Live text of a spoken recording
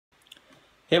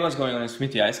Hey, what's going on? It's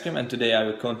Meaty IceCream, and today I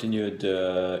will continue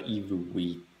the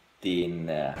evaluating.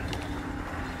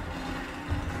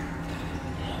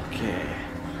 Okay.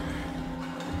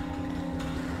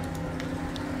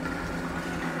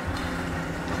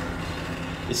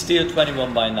 It's still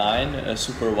 21 by 9, a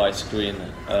super wide screen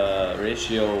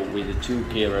ratio with a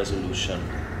 2K resolution.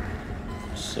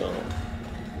 So.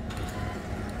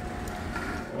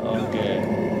 Okay.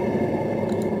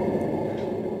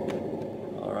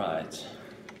 Alright.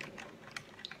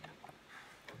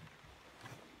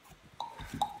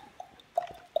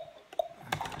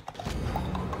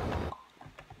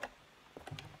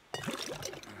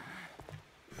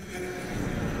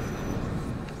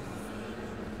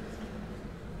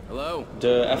 Hello?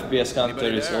 The FPS counter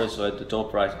is also at the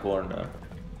top right corner,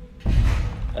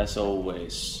 as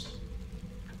always.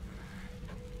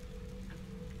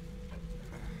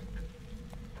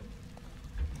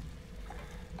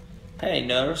 Hey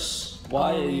nurse,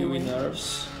 why are you in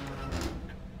nurse?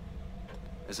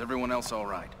 Is everyone else all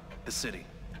right? The city?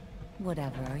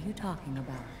 Whatever are you talking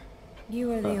about?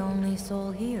 You are the only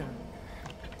soul here,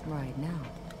 right now.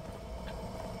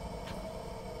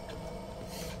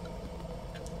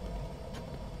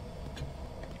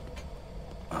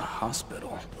 A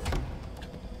hospital?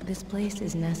 This place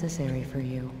is necessary for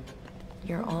you.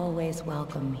 You're always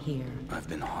welcome here. I've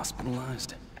been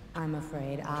hospitalized? I'm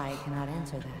afraid I cannot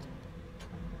answer that.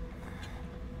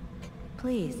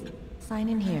 Please, sign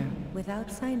in here.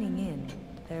 Without signing in,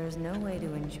 there is no way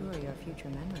to ensure your future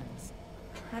memories.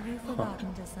 Have you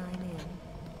forgotten to sign in?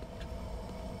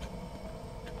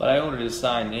 But I already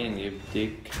signed in, you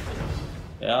dick.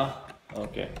 Yeah?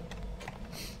 Okay.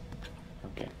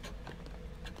 Okay.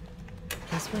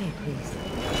 This way, please.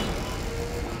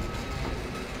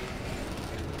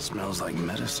 Smells like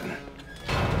medicine.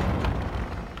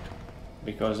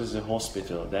 Because it's a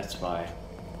hospital, that's why.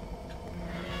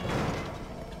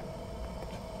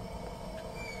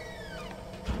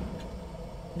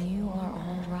 You are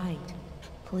all right.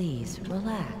 Please,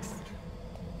 relax.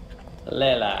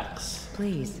 Relax.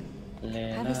 Please,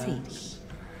 have a seat. Relax.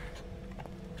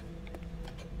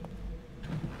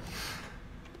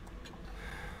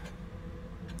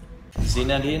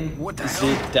 Zinedine, What the hell?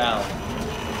 sit down.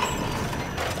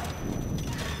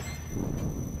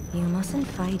 You mustn't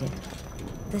fight it.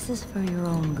 This is for your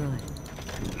own good.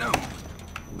 No!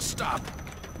 Stop!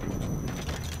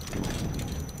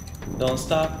 Don't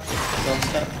stop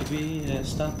to be,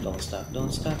 stop, don't stop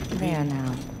to be. There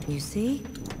now. You see?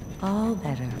 All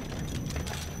better.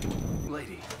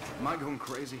 Lady, am I going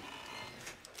crazy?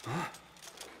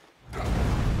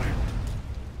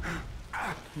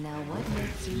 Now what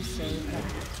makes you say that?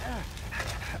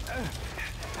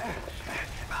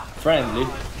 Friendly.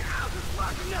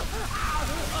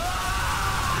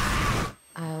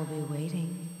 I'll be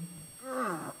waiting.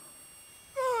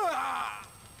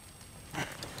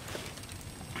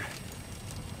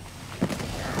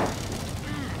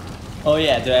 Oh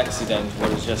yeah, the accident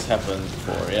what just happened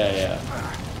before, yeah.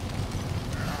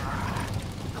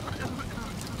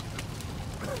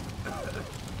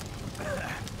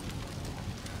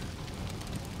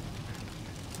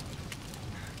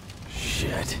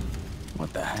 Shit.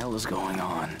 What the hell is going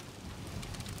on?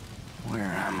 Where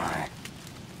am I?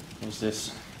 What's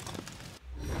this?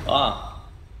 Ah!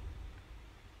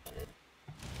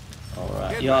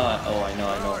 Alright, yeah, oh I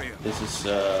know. This is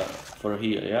for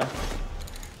here, yeah?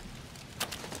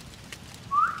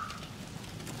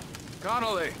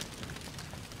 Connolly!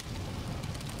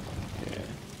 Okay.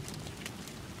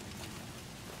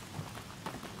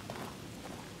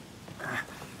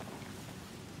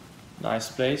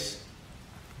 Nice place.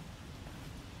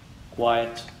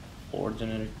 Quiet,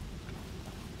 ordinary.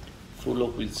 Full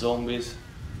up with zombies.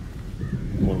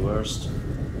 Or worst.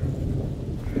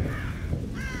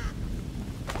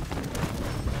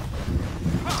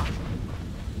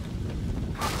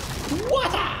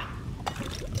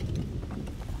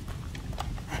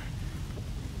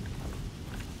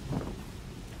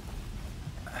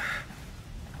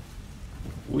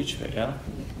 Which way, yeah?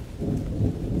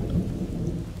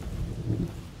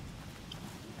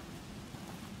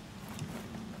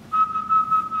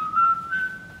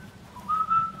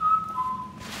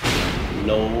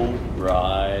 Low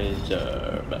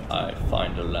rider, but I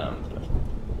find a lamp.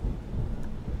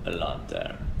 A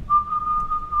lantern.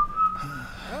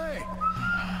 Hey!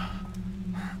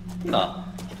 No.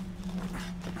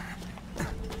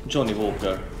 Johnny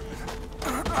Walker.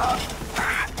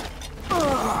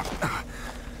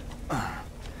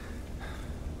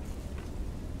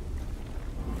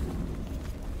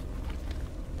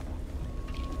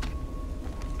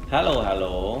 Hello,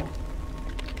 hello.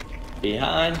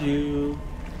 Behind you.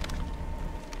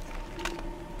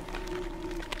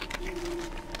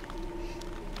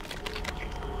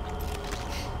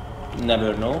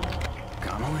 never know.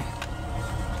 Connolly?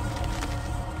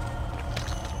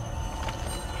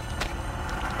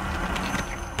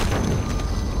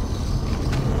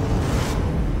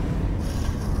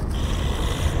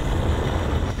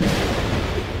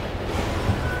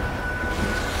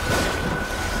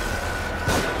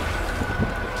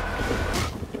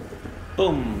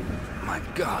 Boom! My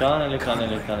God.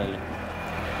 Connolly.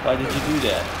 Why did you do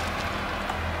that?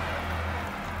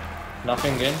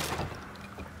 Nothing in?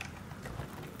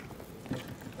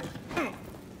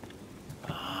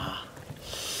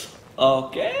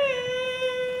 Okay.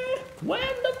 When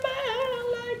the man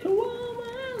like a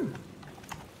woman.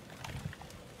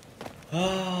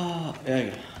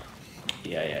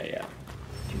 Yeah.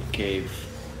 In the cave.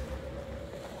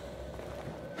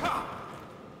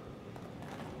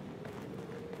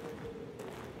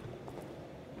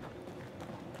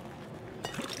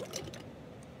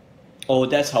 Oh,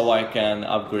 that's how I can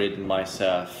upgrade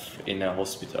myself in a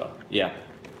hospital. Yeah.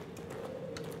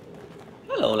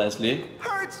 Hello, Leslie.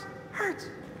 Hurts!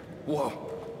 Whoa.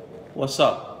 What's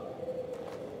up?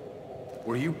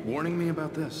 Were you warning me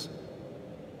about this?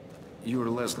 You are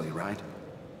Leslie, right?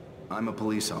 I'm a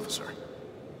police officer.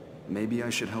 Maybe I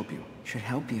should help you. Should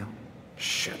help you.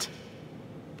 Shit.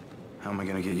 How am I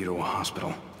gonna get you to a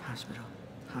hospital?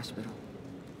 Hospital.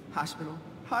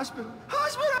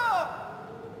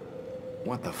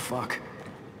 What the fuck?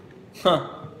 Huh.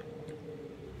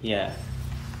 Yeah.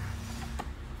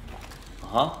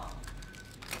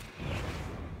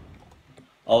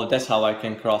 Oh, that's how I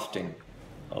can crafting.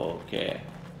 Okay.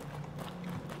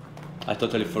 I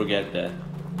totally forget that.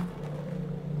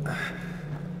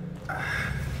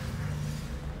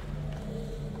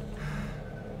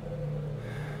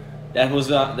 That was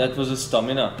a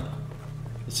stamina.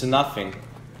 It's a nothing.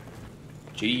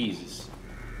 Jesus.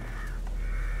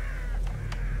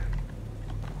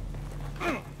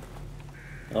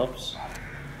 Oops.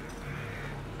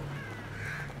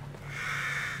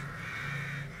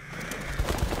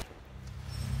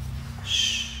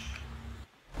 Shh.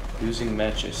 Using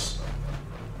matches.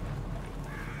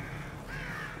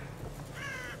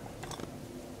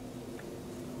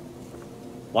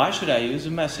 Why should I use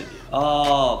a message?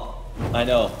 Oh, I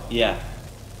know. Yeah.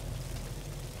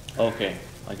 Okay,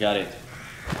 I got it.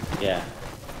 Yeah.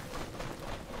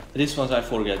 This one I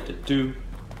forget to do.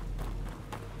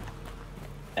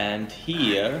 And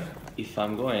here, if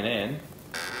I'm going in,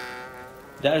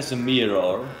 there's a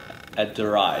mirror at the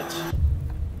right.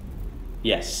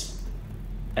 Yes.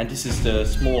 And this is the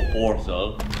small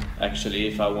portal, actually,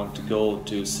 if I want to go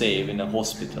to save in a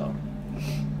hospital.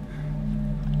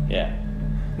 Yeah.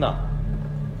 No.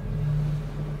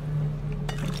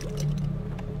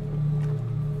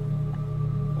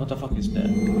 What the fuck is that?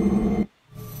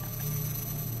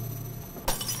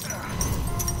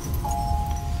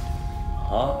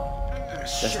 Huh?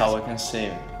 That's how I can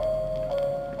save.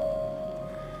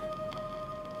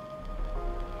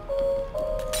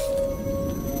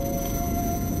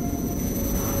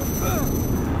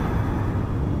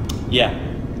 Yeah,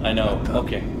 I know.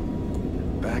 Okay.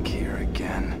 Back here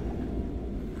again.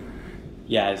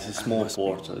 Yeah, it's a small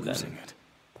portal then. It.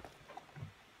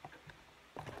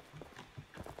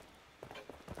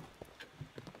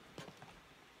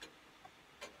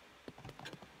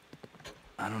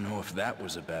 I don't know if that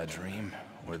was a bad dream,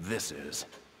 or this is.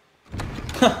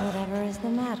 Whatever is the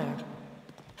matter?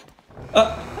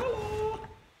 Hello.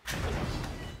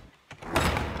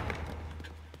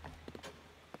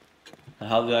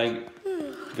 How do I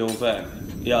go back?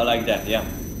 Yeah, like that, yeah.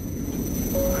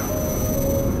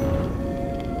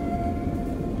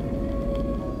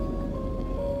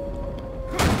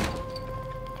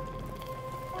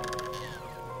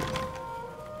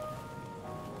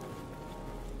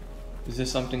 Is there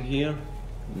something here?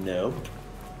 Nope.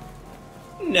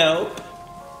 Nope.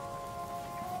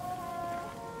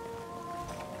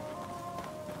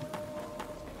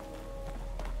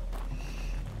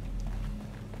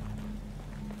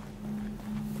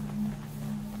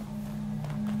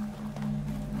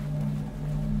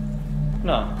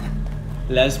 No.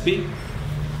 Lesbi?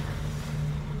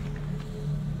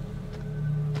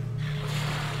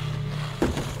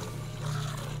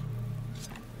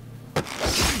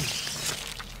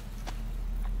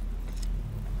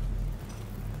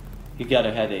 You got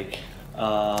a headache.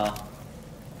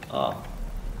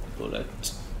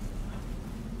 Bullet.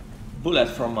 Bullet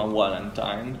from a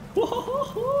Valentine.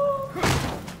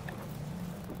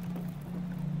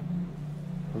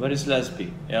 Where is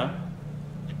Lesbi? Yeah?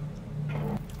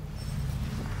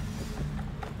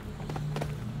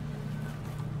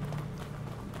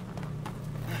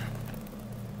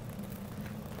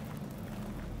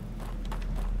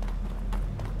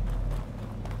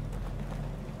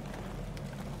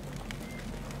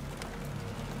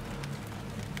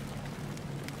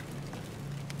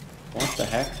 What the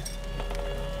heck?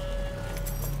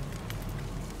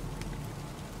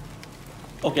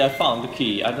 Okay, I found the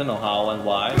key. I don't know how and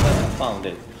why, but I found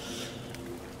it.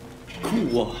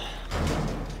 Cool.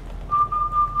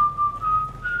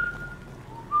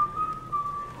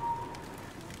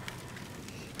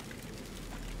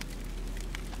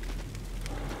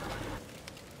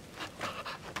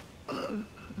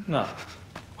 No.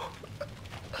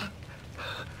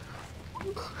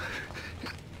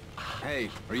 Hey,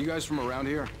 are you guys from around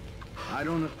here? I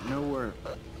don't know where...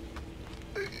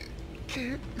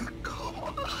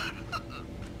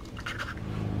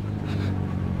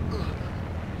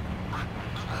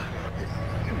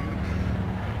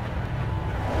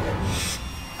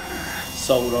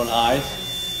 Sauron eyes.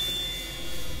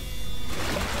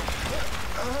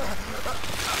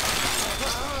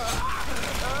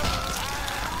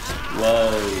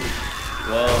 Whoa.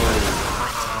 Whoa.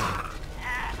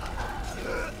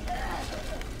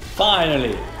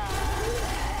 Finally.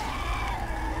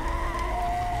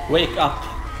 Wake up.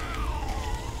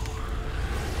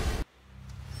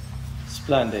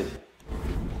 Splendid.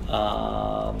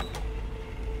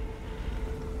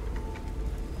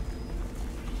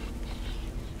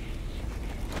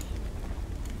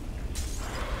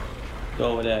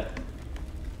 Go over there.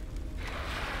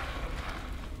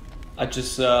 I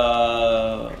just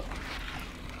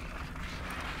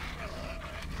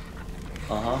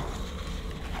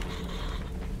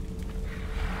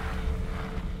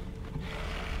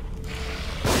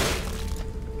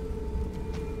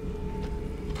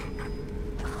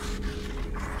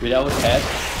without head.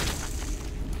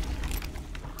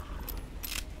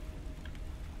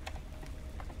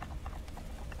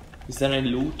 Is there any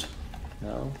loot?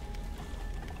 No.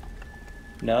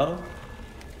 No?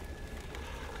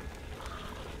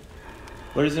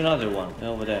 Where is another one?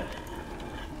 Over there.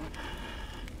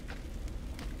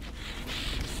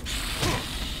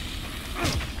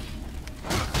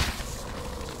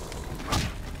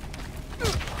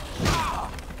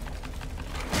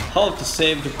 How to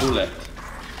save the bullet?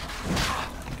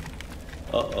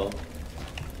 Uh-oh.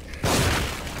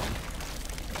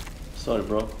 Sorry,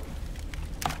 bro.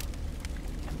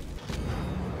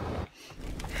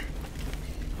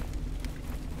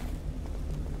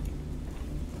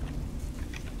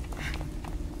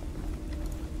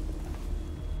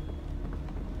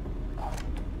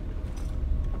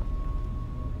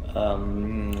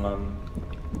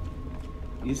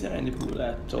 Is there any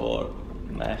bullet or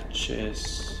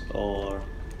matches or...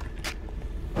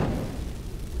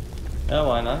 Yeah,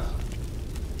 why not?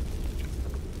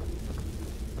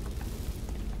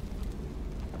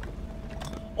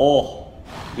 Oh,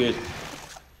 good.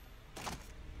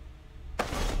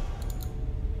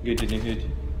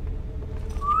 Good.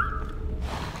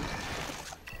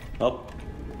 Oh,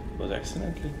 was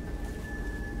accidentally.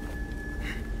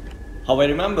 How I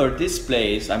remember this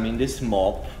place, I mean this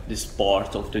mob, this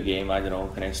part of the game, I don't know,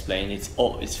 can I explain? It's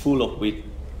full of with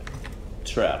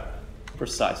trap,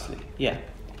 precisely, yeah.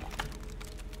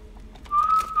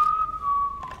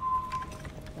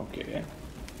 Okay.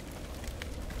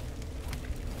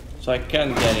 So I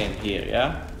can get in here,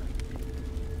 yeah?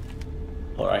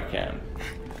 Or I can.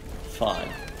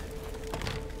 Fine.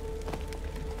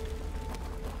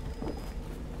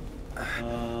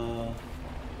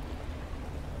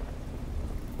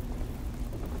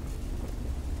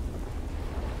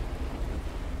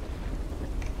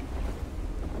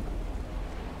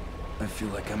 I feel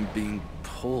like I'm being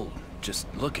pulled just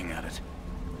looking at it.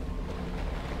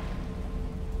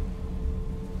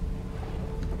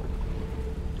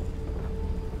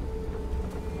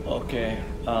 Okay,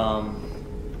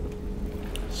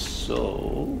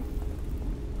 so...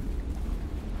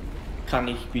 Kann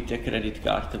ich bitte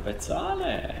Kreditkarte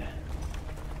bezahlen?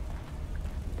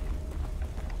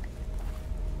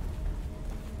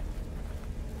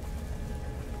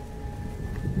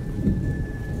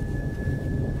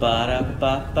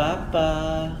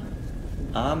 Ba-da-ba-ba-ba,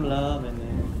 I'm loving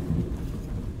it.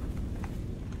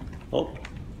 Oh.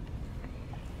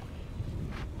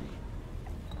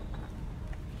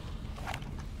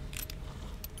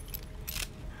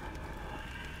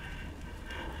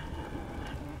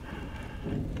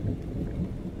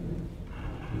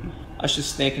 I was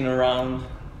just sneaking around,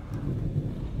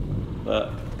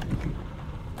 but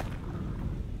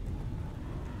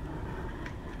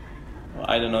well,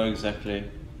 I don't know exactly.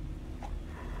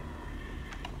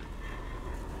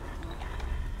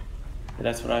 But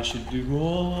that's what I should do.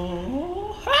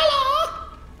 Oh, hello!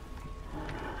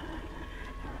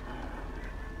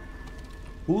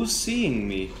 Who's seeing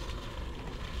me?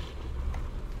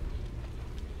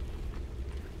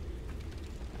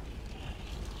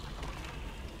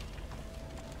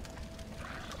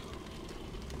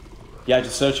 Yeah,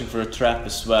 just searching for a trap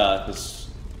as well, because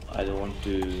I don't want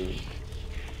to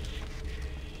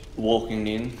walking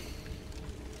in.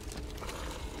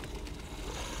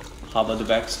 How about the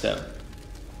backstab?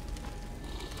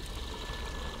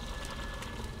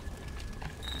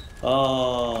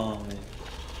 Oh,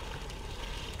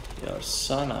 you're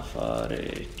son of a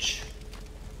bitch.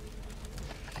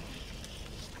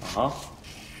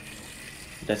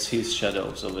 That's his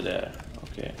shadows over there.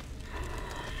 Okay.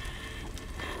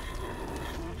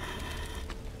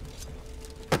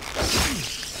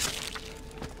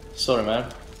 Sorry,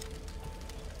 man.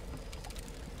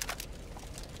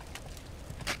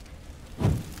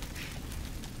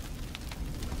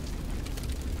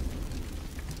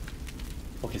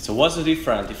 Okay, so what's the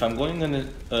difference if I'm going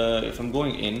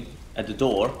in at the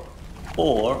door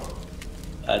or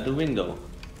at the window?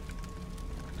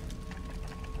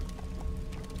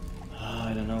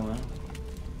 I don't know, man.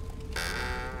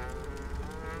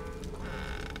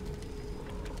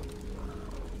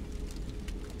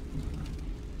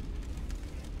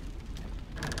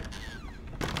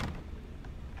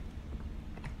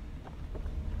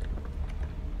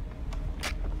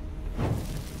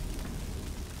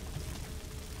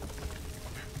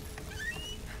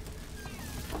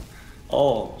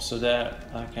 Oh, so there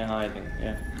I can hide in,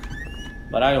 yeah.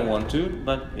 But I don't want to,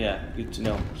 but yeah, good to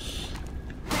know.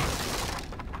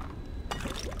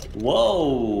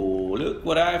 Whoa, look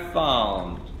what I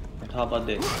found. But how about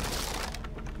this?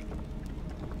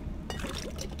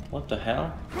 What the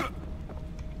hell?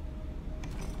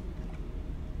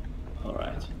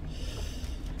 Alright.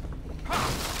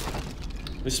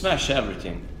 We smash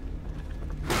everything.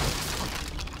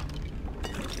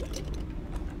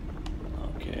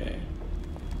 Okay.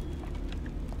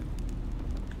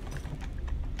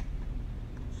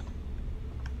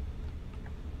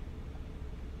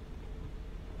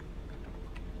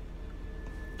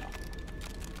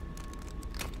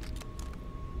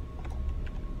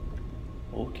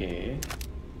 Okay.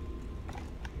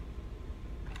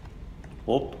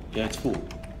 Oh, yeah, it's full.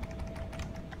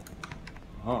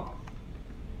 Huh.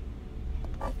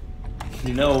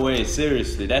 No way,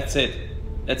 seriously, that's it.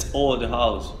 That's all the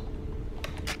house.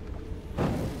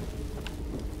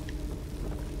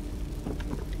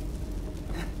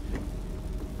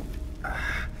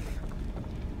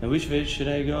 And which way should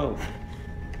I go?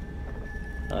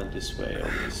 Not this way,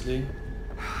 obviously.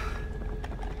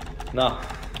 No.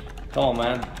 Come on,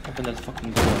 man. Open that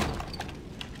fucking door.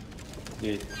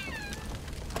 Good.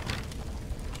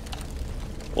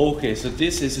 Okay, so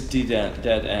this is a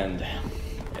dead end.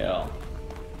 Yeah.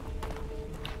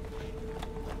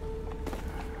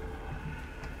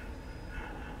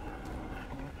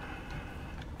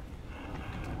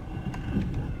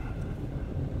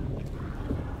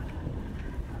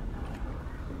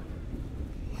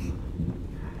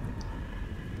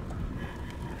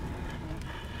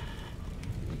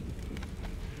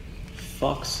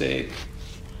 Fuck's sake.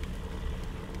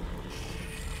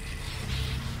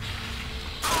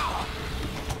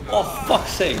 Oh,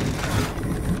 fuck's sake.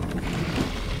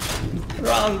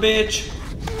 Run, bitch.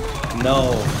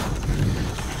 No.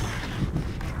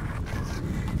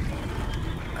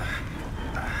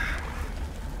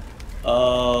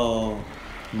 Oh,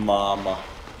 mama.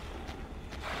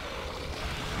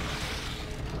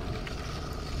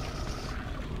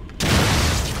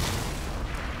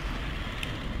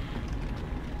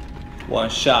 One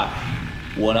shot,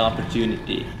 one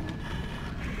opportunity.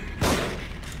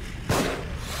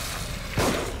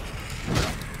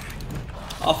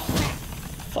 Oh,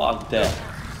 fuck that.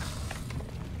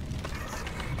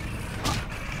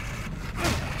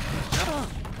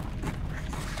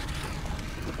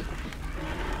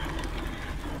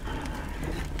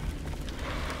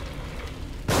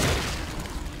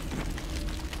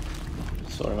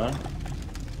 Sorry, man.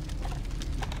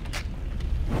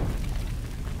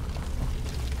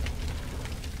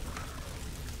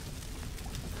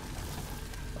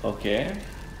 Okay.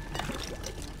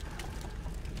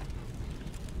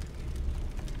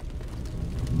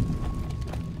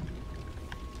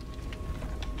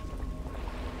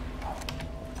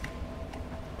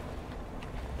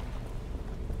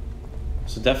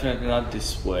 So definitely not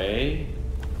this way.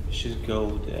 We should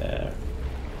go there.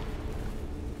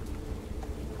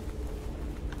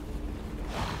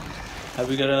 Have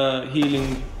we got a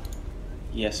healing?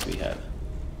 Yes, we have.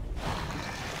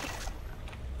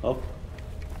 Oh.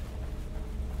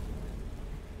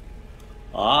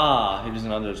 Ah, here's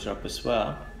another drop as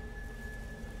well.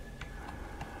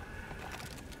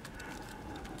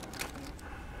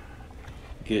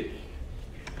 Good.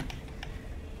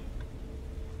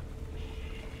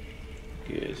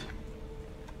 Good.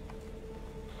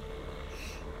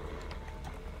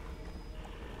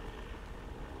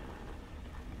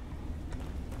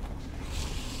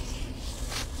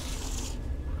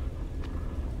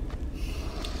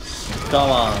 Come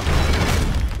on.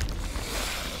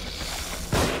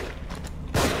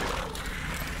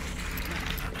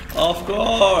 Of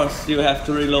course, you have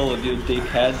to reload, you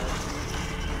dickhead.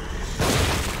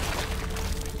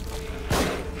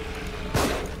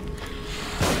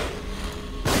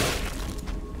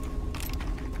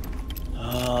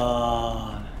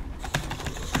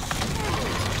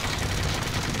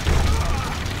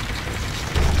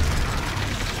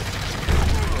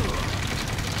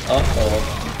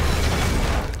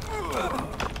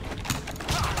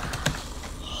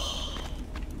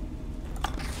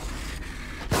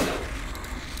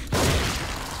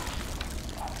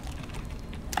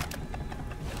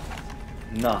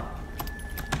 No.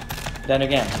 Then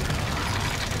again.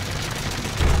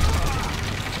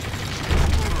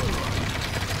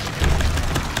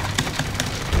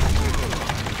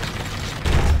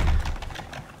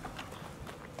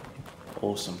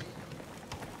 Awesome.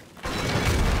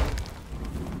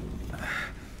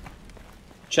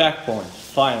 Checkpoint,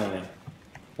 finally.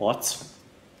 What?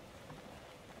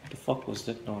 The fuck was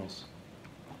that noise?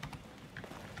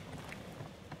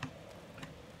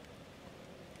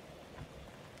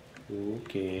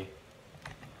 Okay.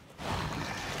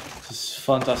 This is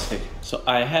fantastic. So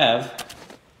I have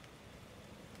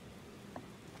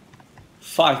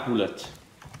 5 bullets.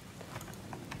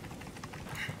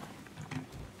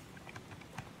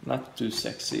 Not too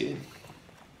sexy.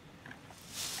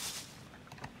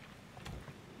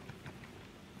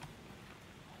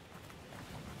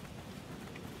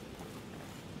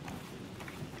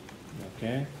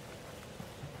 Okay.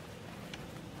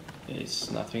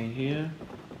 It's nothing here.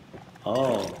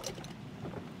 Oh.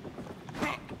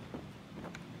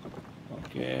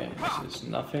 Okay, this is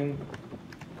nothing.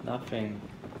 Nothing.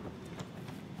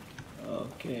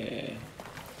 Okay.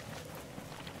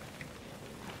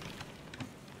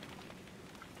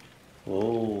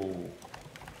 Oh.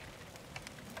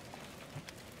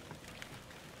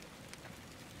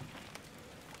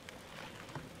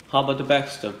 How about the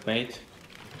backstop, mate?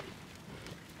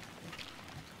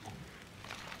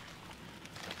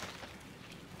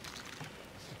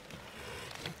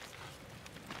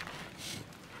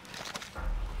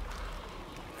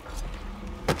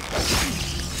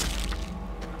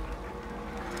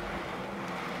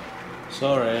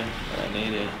 Sorry, I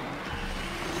need it.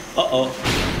 Uh-oh.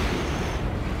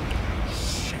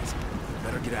 Shit.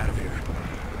 Better get out of here.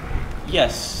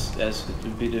 Yes, yes, it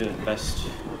would be the best.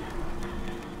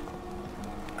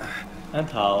 And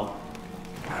how?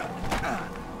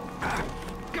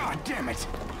 God damn it!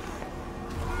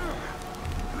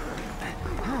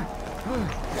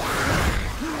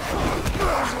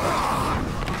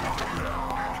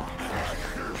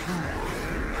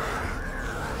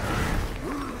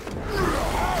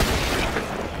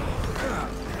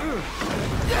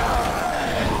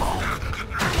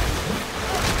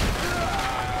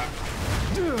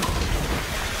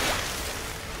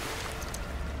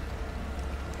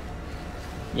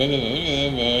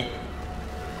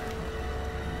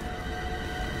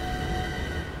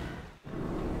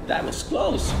 That was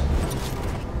close.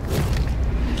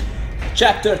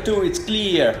 Chapter 2, it's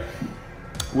clear.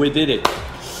 We did it.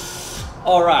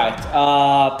 Alright,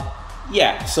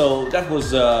 yeah, so that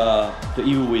was the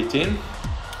evil within.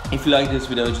 If you like this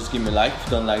video, just give me a like. If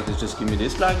you don't like this, just give me a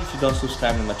dislike. If you don't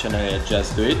subscribe to my channel,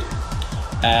 just do it.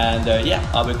 And yeah,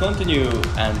 I will continue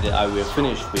and I will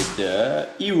finish with the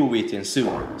evil within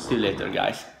soon. See you later,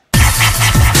 guys.